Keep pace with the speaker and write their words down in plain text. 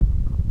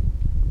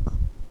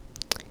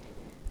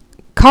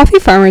coffee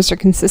farmers are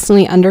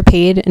consistently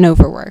underpaid and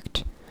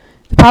overworked.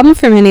 The problem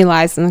for many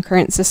lies in the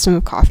current system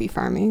of coffee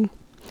farming.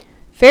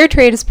 Fair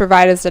trade is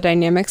provided as a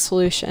dynamic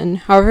solution.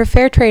 However,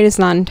 fair trade is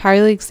not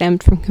entirely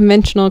exempt from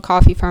conventional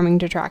coffee farming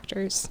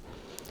detractors.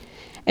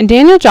 In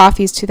Daniel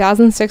Jaffee's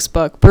 2006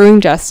 book,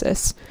 Brewing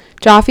Justice,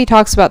 Jaffee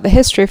talks about the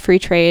history of free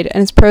trade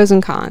and its pros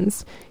and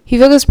cons. He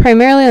focused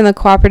primarily on the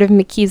cooperative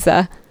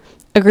Miquiza,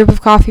 a group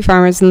of coffee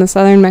farmers in the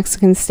southern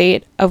Mexican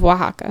state of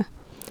Oaxaca.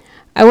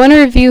 I want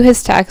to review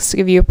his text to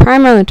give you a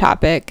primer on the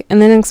topic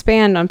and then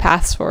expand on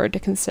paths forward to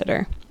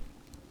consider.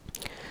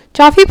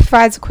 Jaffee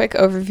provides a quick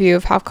overview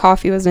of how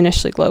coffee was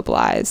initially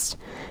globalized.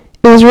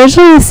 It was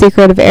originally the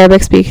secret of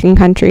Arabic-speaking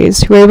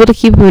countries who were able to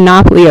keep a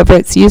monopoly over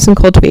its use and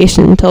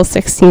cultivation until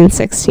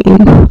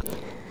 1616.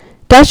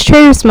 Dutch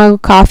traders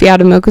smuggled coffee out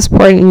of Mocha's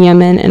port in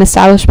Yemen and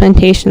established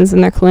plantations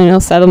in their colonial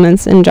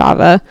settlements in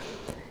Java.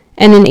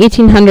 And in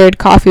 1800,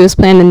 coffee was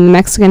planted in the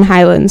Mexican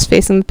highlands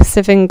facing the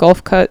Pacific and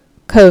Gulf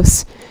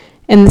coasts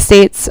in the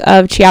states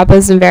of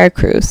Chiapas and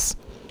Veracruz.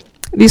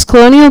 These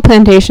colonial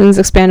plantations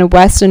expanded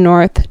west and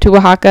north to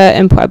Oaxaca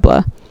and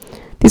Puebla.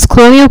 These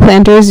colonial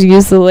planters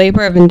used the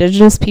labor of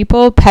indigenous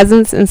people,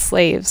 peasants, and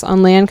slaves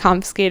on land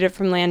confiscated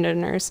from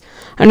landowners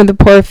under the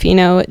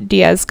Porfirio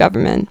Diaz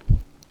government.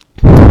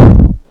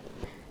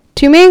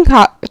 Two main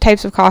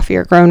types of coffee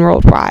are grown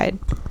worldwide.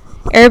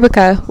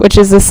 Arabica, which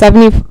is the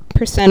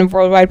 70% of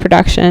worldwide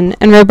production,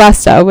 and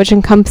Robusta, which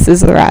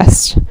encompasses the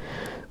rest.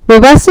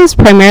 Robusta is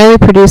primarily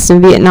produced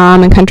in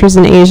Vietnam and countries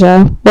in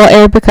Asia, while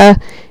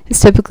Arabica is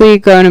typically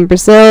grown in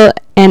Brazil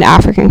and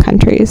African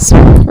countries.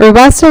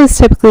 Robusta is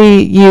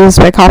typically used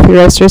by coffee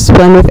roasters to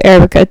blend with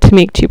Arabica to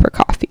make cheaper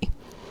coffee.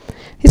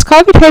 These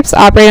coffee types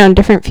operate on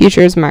different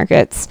futures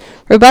markets.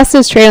 Robusta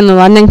is traded on the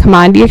London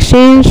Commodity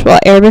Exchange, while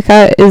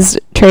Arabica is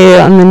traded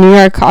on the New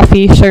York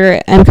Coffee,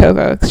 Sugar, and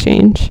Cocoa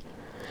Exchange.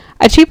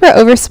 A cheaper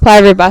oversupply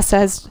of Robusta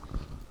has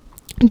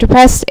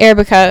depressed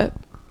Arabica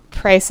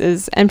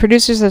prices, and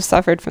producers have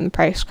suffered from the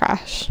price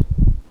crash.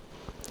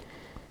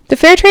 The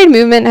fair trade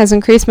movement has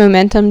increased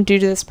momentum due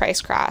to this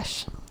price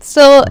crash.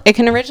 Still, it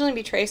can originally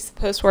be traced to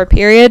the post-war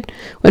period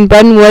when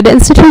Bretton Woods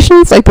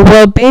institutions like the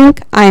World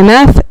Bank,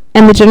 IMF,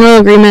 and the General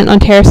Agreement on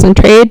Tariffs and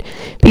Trade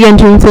began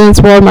to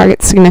influence world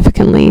markets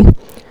significantly.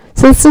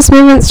 Since this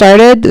movement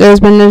started, there has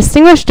been a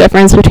distinguished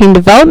difference between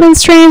development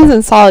strains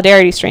and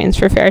solidarity strains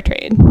for fair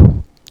trade.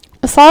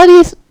 A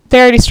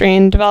solidarity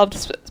strain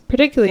developed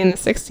particularly in the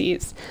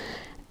 60s,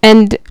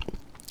 and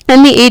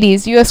in the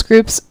 80s, U.S.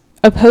 groups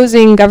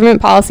opposing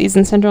government policies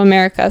in Central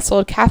America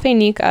sold Cafe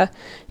Nica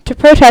to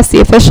protest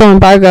the official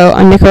embargo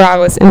on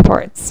Nicaragua's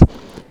imports.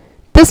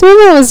 This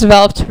movement was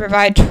developed to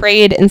provide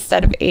trade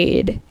instead of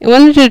aid. It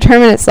wanted to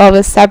determine itself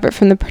as separate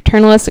from the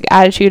paternalistic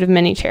attitude of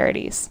many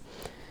charities.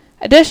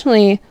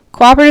 Additionally,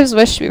 cooperatives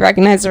wished to be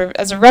recognized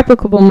as a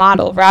replicable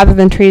model rather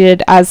than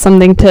treated as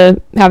something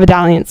to have a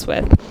dalliance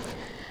with.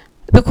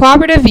 The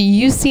cooperative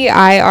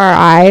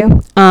UCIRI,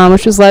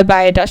 which was led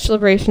by a Dutch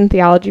liberation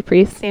theology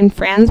priest named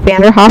Frans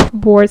van der Hoff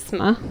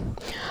Boersma,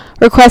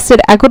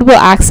 requested equitable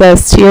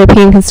access to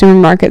European consumer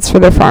markets for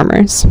their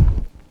farmers.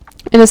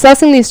 In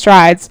assessing these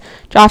strides,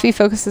 Jaffee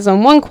focuses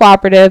on one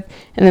cooperative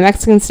in the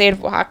Mexican state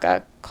of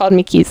Oaxaca called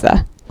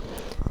Miquiza.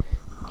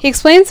 He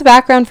explains the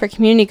background for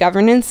community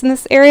governance in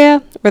this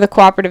area where the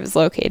cooperative is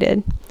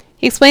located.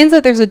 He explains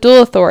that there's a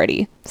dual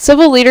authority,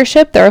 civil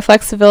leadership that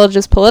reflects the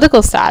village's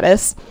political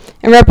status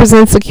and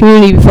represents the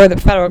community before the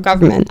federal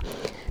government.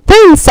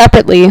 Then,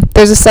 separately,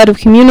 there's a set of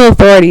communal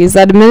authorities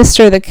that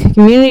administer the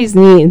community's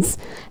needs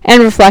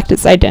and reflect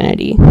its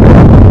identity.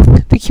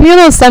 The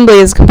communal assembly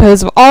is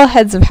composed of all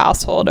heads of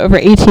household over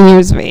 18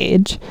 years of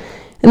age,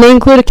 and they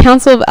include a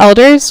council of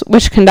elders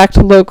which conduct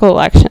local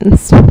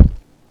elections.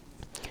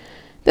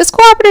 This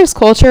cooperative's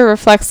culture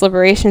reflects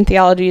liberation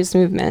theology's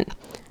movement,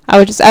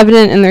 which is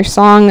evident in their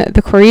song,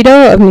 The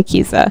Corrido of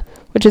Miquiza,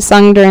 which is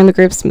sung during the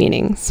group's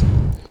meetings.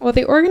 While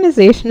the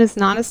organization is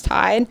not as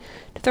tied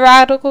to the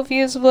radical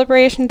views of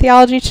liberation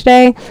theology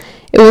today,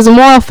 it was a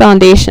moral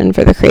foundation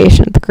for the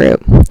creation of the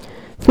group.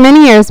 For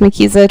many years,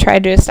 Miquiza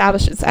tried to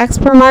establish its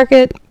export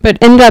market, but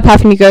ended up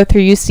having to go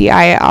through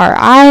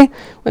UCIRI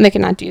when they could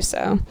not do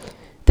so.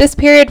 This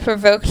period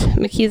provoked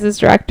Miquiza's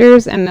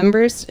directors and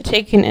members to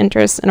take an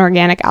interest in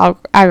organic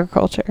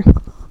agriculture.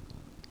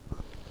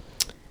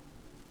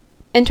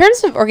 In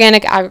terms of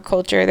organic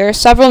agriculture, there are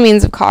several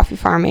means of coffee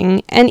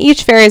farming, and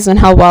each varies on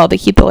how well they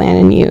keep the land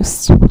in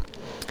use.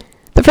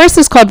 The first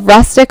is called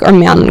rustic or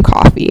mountain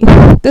coffee.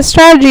 This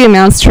strategy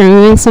amounts to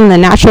removing some of the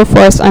natural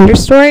forest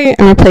understory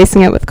and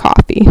replacing it with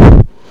coffee.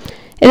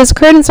 It has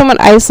occurred in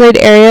somewhat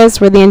isolated areas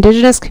where the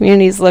indigenous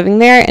communities living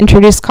there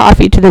introduced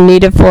coffee to the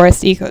native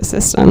forest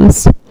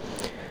ecosystems.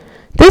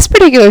 This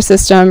particular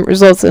system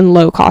results in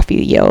low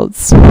coffee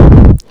yields.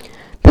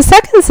 The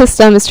second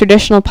system is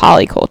traditional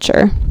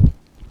polyculture,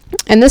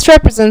 and this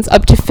represents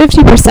up to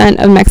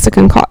 50% of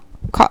Mexican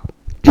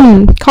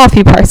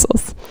coffee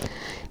parcels.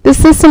 This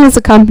system is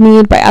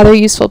accompanied by other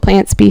useful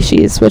plant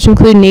species, which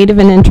include native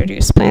and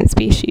introduced plant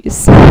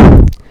species.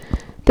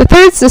 The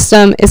third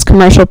system is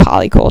commercial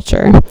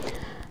polyculture.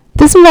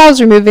 This involves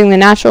removing the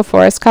natural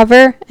forest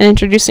cover and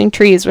introducing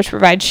trees which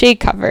provide shade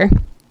cover,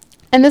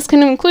 and this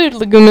can include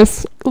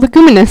leguminous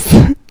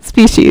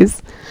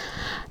species.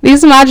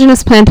 These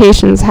homogeneous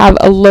plantations have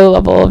a low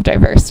level of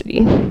diversity.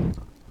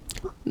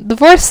 The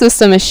fourth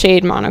system is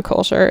shade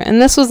monoculture,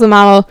 and this was the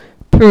model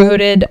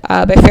promoted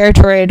by fair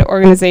trade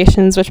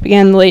organizations which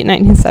began in the late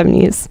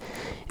 1970s.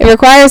 It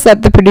requires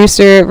that the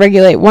producer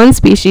regulate one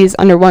species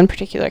under one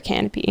particular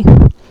canopy.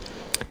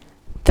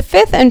 The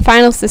fifth and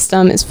final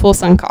system is full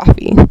sun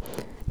coffee.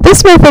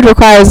 This method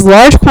requires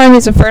large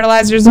quantities of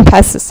fertilizers and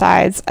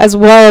pesticides, as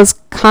well as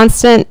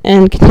constant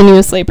and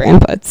continuous labor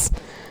inputs.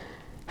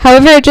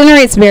 However, it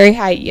generates very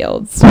high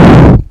yields.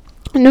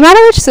 No matter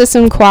which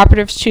system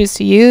cooperatives choose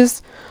to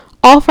use,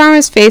 all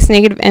farmers face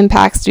negative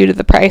impacts due to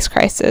the price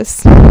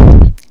crisis.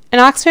 An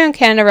Oxfam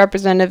Canada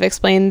representative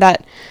explained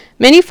that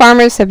many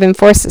farmers have been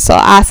forced to sell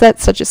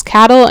assets such as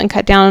cattle and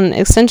cut down on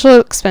essential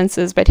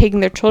expenses by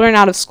taking their children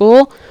out of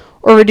school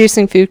or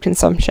reducing food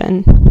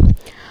consumption.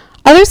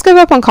 Others give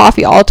up on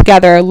coffee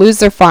altogether, lose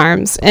their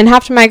farms, and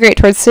have to migrate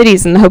towards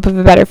cities in the hope of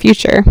a better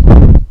future.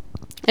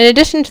 In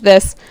addition to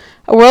this,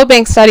 a World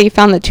Bank study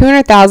found that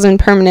 200,000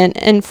 permanent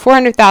and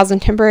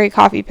 400,000 temporary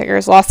coffee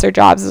pickers lost their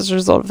jobs as a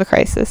result of the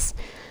crisis.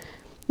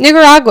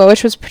 Nicaragua,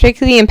 which was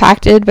particularly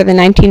impacted by the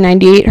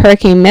 1998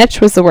 Hurricane Mitch,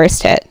 was the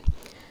worst hit.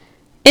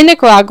 In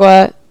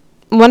Nicaragua,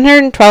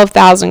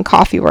 112,000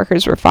 coffee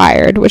workers were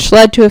fired, which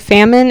led to a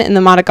famine in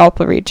the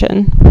Matagalpa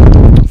region.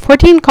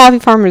 14 coffee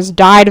farmers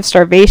died of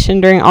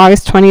starvation during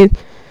August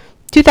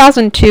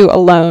 2002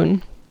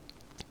 alone.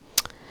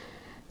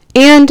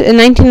 And in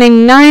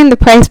 1999, the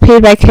price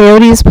paid by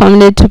coyotes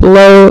plummeted to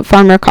below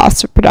farmer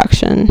cost of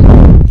production.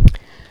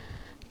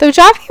 Though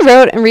Jaffee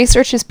wrote and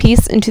researched his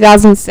piece in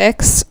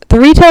 2006, the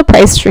retail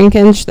price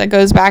shrinkage that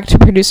goes back to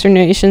producer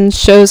nations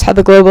shows how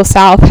the global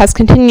south has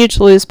continued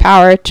to lose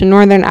power to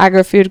northern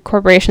agri-food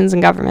corporations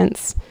and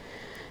governments.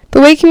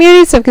 The way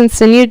communities have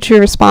continued to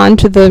respond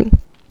to the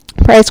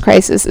price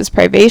crisis is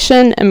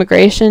privation,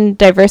 immigration,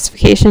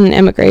 diversification, and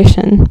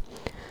immigration.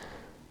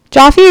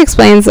 Jaffee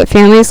explains that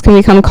families can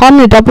become caught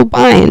in a double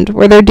bind,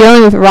 where they're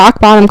dealing with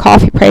rock-bottom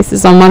coffee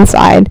prices on one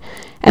side,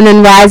 and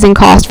then rising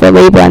costs for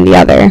labor on the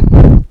other.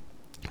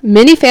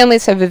 Many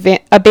families have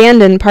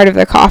abandoned part of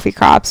their coffee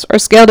crops, or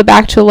scaled it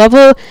back to a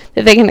level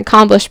that they can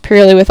accomplish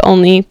purely with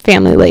only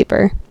family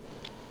labor.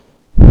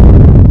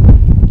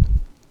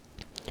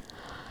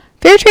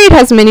 Fair trade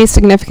has many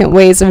significant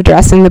ways of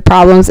addressing the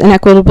problems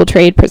inequitable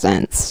trade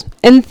presents.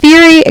 In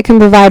theory, it can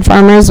provide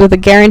farmers with a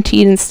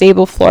guaranteed and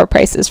stable floor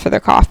prices for their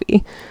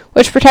coffee,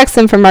 which protects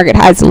them from market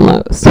highs and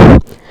lows.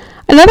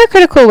 Another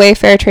critical way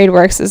fair trade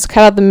works is to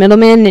cut out the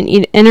middlemen and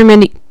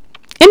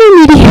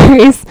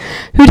intermediaries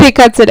who take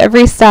cuts at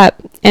every step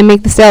and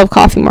make the sale of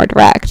coffee more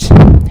direct.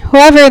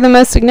 However, the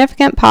most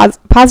significant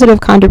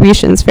positive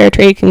contributions fair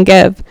trade can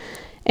give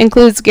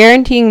includes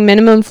guaranteeing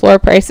minimum floor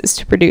prices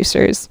to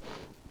producers,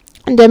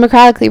 and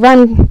democratically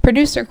run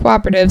producer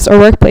cooperatives or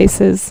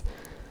workplaces,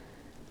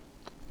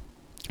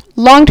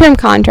 long-term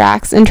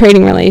contracts and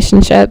trading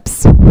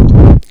relationships,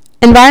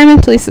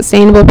 environmentally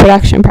sustainable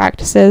production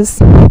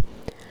practices,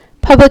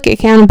 public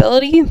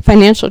accountability,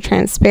 financial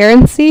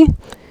transparency,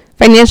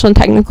 financial and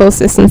technical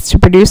assistance to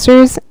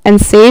producers, and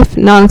safe,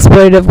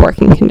 non-exploitative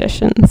working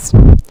conditions.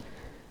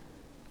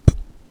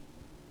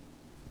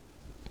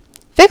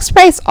 Fixed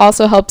price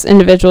also helps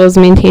individuals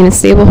maintain a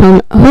stable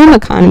home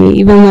economy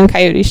even when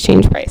coyotes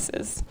change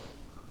prices.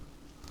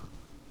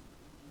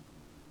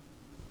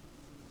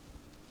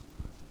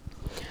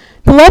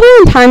 The level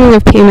and timing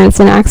of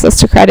payments and access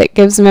to credit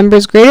gives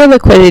members greater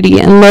liquidity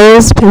and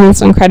lowers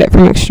dependence on credit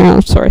from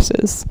external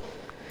sources.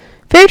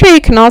 Fair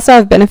trade can also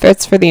have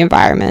benefits for the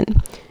environment.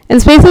 In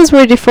spaces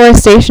where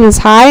deforestation is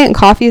high and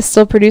coffee is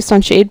still produced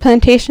on shade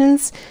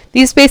plantations,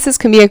 these spaces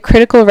can be a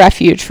critical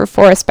refuge for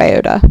forest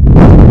biota.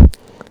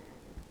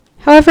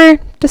 However,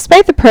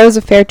 despite the pros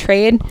of fair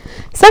trade,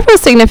 several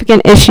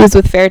significant issues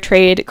with fair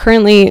trade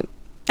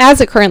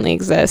as it currently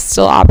exists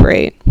still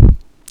operate.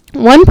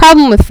 One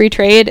problem with free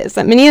trade is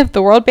that many of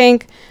the World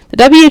Bank, the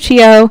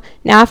WTO,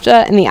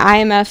 NAFTA, and the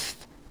IMF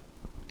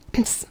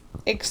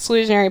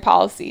exclusionary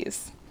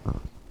policies.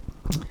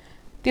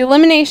 The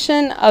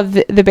elimination of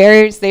the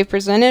barriers they've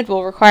presented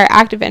will require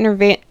active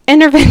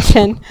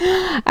intervention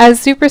as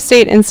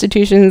superstate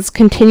institutions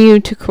continue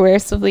to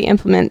coercively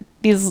implement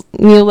these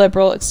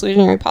neoliberal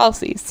exclusionary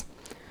policies.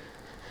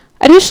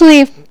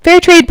 Additionally, fair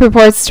trade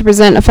purports to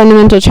present a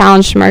fundamental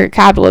challenge to market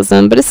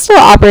capitalism, but it still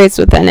operates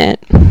within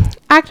it.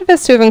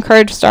 Activists who have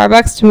encouraged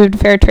Starbucks to move to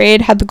fair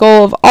trade had the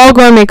goal of all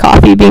gourmet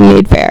coffee being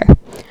made fair.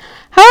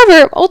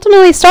 However,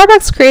 ultimately,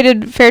 Starbucks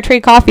created fair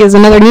trade coffee as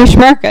another niche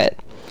market.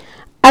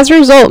 As a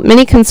result,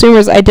 many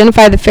consumers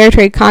identify the fair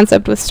trade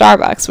concept with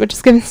Starbucks, which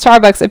has given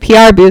Starbucks a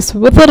PR boost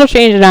with little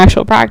change in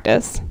actual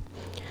practice.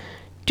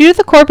 Due to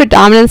the corporate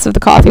dominance of the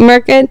coffee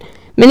market,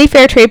 many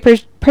fair trade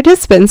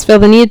participants feel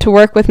the need to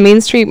work with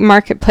mainstream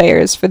market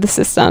players for the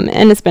system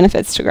and its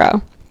benefits to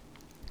grow.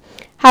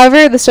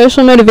 However, the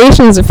social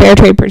motivations of fair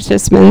trade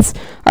participants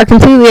are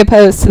completely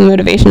opposed to the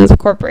motivations of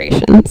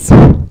corporations.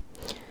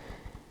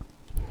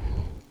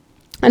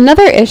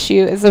 Another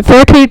issue is that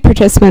fair trade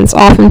participants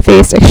often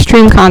face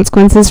extreme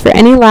consequences for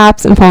any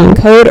lapse in following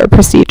code or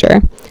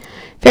procedure.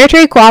 Fair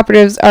trade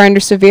cooperatives are under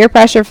severe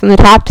pressure from the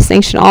top to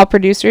sanction all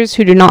producers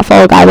who do not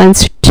follow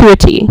guidelines to a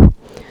T.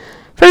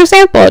 For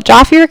example,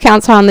 Jaffee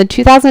recounts how in the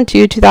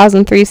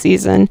 2002-2003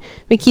 season,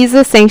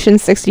 McKeesa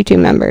sanctioned 62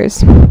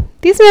 members.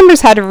 These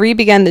members had to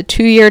re-begin the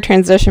 2-year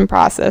transition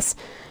process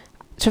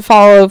to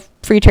follow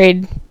free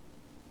trade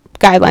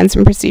guidelines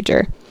and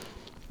procedure.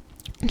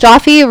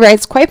 Jaffee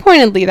writes quite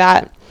pointedly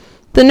that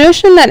the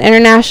notion that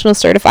international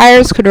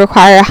certifiers could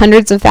require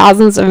hundreds of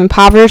thousands of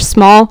impoverished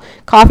small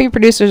coffee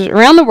producers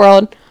around the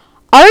world,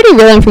 already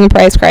reeling from the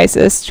price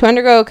crisis, to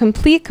undergo a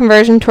complete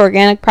conversion to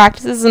organic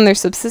practices in their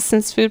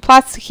subsistence food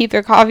plots to keep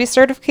their coffee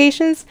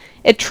certifications,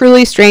 it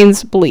truly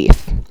strains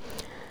belief.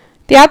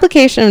 The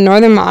application of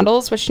northern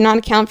models, which do not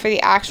account for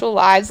the actual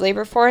lives,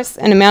 labor force,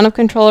 and amount of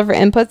control over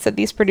inputs that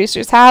these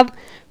producers have,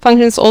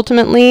 functions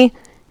ultimately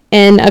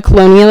in a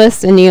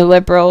colonialist and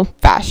neoliberal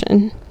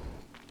fashion.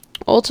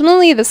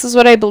 Ultimately, this is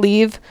what I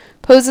believe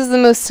poses the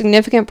most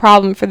significant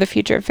problem for the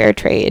future of fair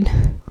trade.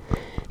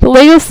 The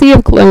legacy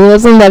of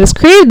colonialism that has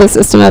created the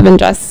system of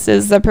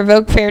injustices that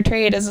provoke fair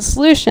trade as a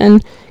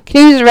solution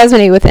continues to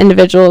resonate with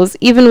individuals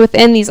even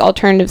within these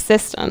alternative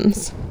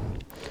systems.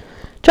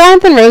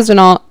 Jonathan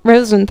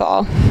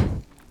Rosenthal,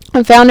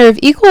 a founder of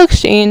Equal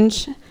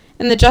Exchange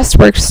and the Just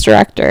Works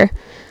director,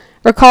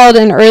 recalled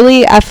an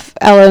early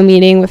FLO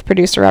meeting with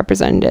producer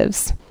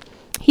representatives.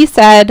 He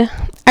said,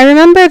 "I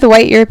remember the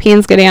white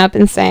Europeans getting up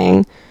and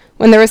saying,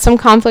 when there was some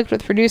conflict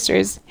with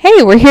producers,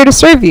 'Hey, we're here to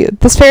serve you.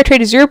 This fair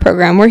trade is your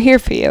program. We're here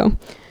for you.'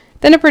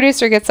 Then a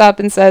producer gets up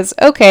and says,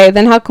 'Okay,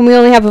 then how come we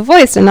only have a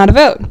voice and not a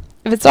vote?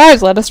 If it's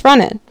ours, let us run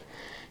it.'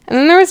 And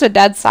then there was a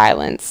dead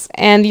silence,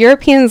 and the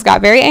Europeans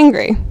got very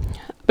angry.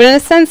 But in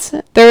a sense,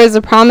 there was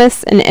a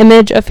promise, an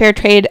image of fair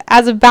trade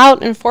as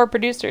about and for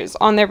producers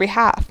on their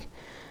behalf.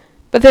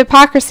 But the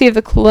hypocrisy of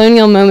the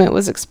colonial moment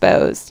was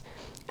exposed.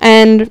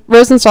 And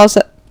Rosenthal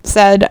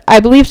said, 'I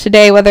believe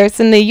today, whether it's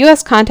in the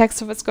U.S. context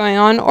of what's going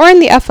on or in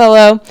the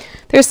FLO,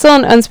 there's still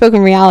an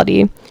unspoken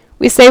reality.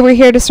 We say we're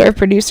here to serve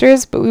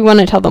producers, but we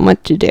want to tell them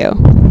what to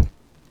do.'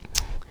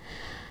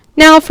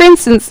 Now, for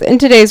instance, in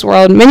today's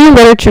world, many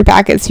literature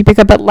packets you pick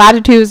up at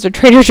Latitudes or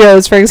Trader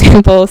Joe's, for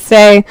example,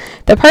 say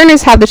that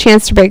partners have the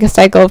chance to break a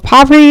cycle of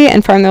poverty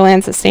and farm their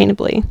land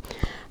sustainably.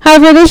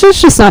 However, this is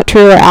just not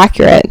true or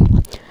accurate.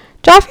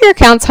 Jaffee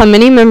recounts how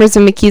many members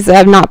of McKeesa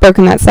have not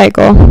broken that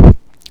cycle.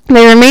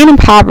 They remain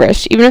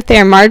impoverished, even if they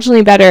are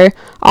marginally better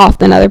off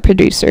than other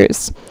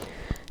producers.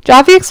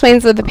 Jaffee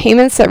explains that the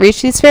payments that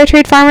reach these fair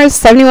trade farmers,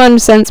 71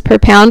 cents per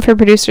pound for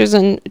producers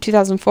in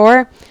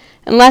 2004,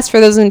 and less for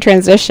those in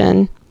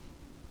transition,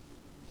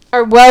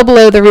 are well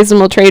below the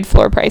reasonable trade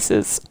floor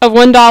prices of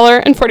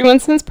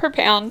 $1.41 per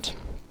pound,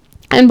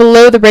 and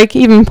below the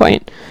break-even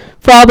point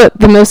for all but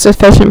the most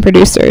efficient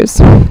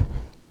producers.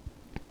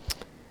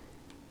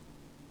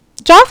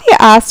 Jaffee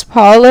asked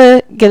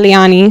Paola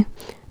Giuliani,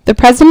 the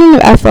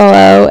president of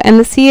FLO and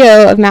the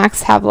CEO of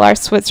Max Havelaar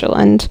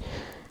Switzerland,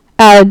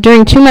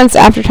 during 2 months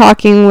after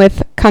talking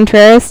with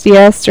Contreras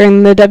Diaz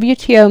during the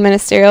WTO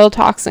ministerial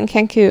talks in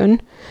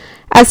Cancun,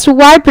 as to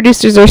why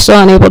producers are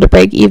still unable to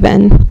break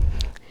even.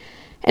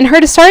 In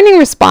her disheartening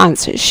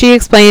response, she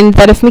explained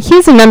that if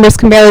McKeesa members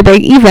can barely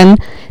break even,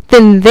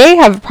 then they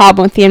have a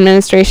problem with the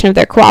administration of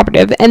their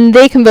cooperative, and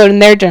they can vote in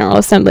their General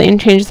Assembly and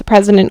change the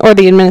president or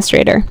the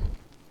administrator.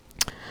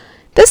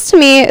 This, to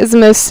me, is the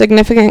most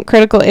significant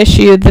critical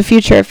issue the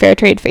future of fair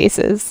trade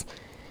faces.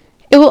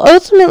 It will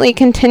ultimately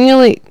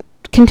continue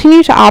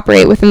to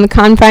operate within the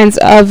confines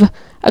of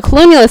a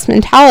colonialist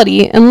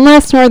mentality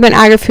unless Northern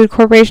Agri-Food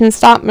corporations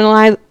stop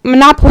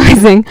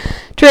monopolizing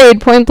trade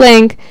point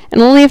blank,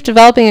 and only if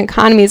developing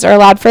economies are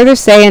allowed further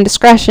say and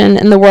discretion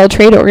in the World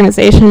Trade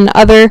Organization and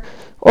other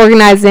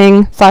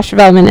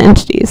organizing/development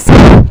entities.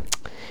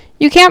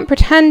 You can't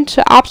pretend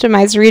to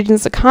optimize a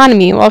region's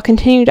economy while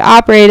continuing to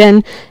operate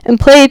in and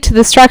play to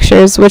the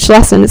structures which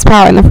lessen its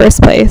power in the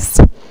first place.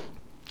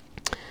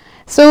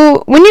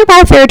 So when you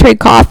buy fair trade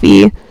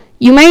coffee,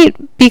 you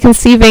might be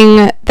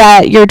conceiving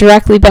that you're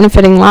directly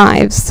benefiting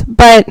lives,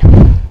 but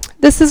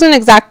this isn't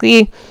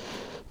exactly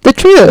the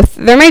truth.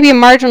 There might be a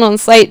marginal and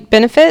slight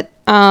benefit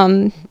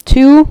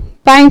to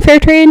buying fair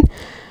trade,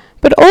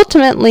 but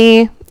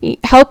ultimately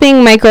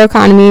helping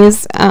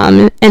microeconomies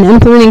and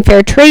implementing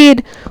fair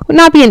trade would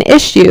not be an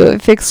issue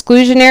if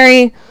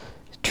exclusionary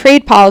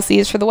trade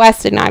policies for the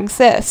West did not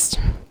exist.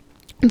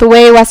 The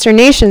way Western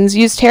nations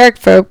use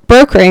tariff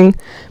brokering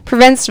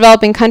prevents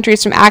developing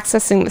countries from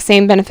accessing the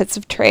same benefits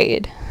of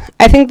trade.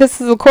 I think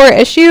this is a core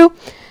issue,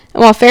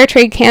 and while fair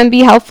trade can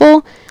be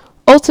helpful,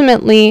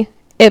 ultimately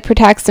it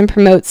protects and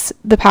promotes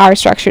the power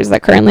structures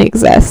that currently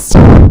exist.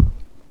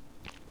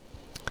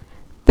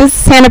 This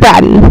is Hannah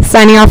Braden,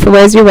 signing off for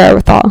Where's Your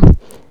Wherewithal.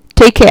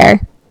 Take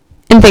care,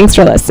 and thanks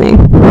for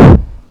listening.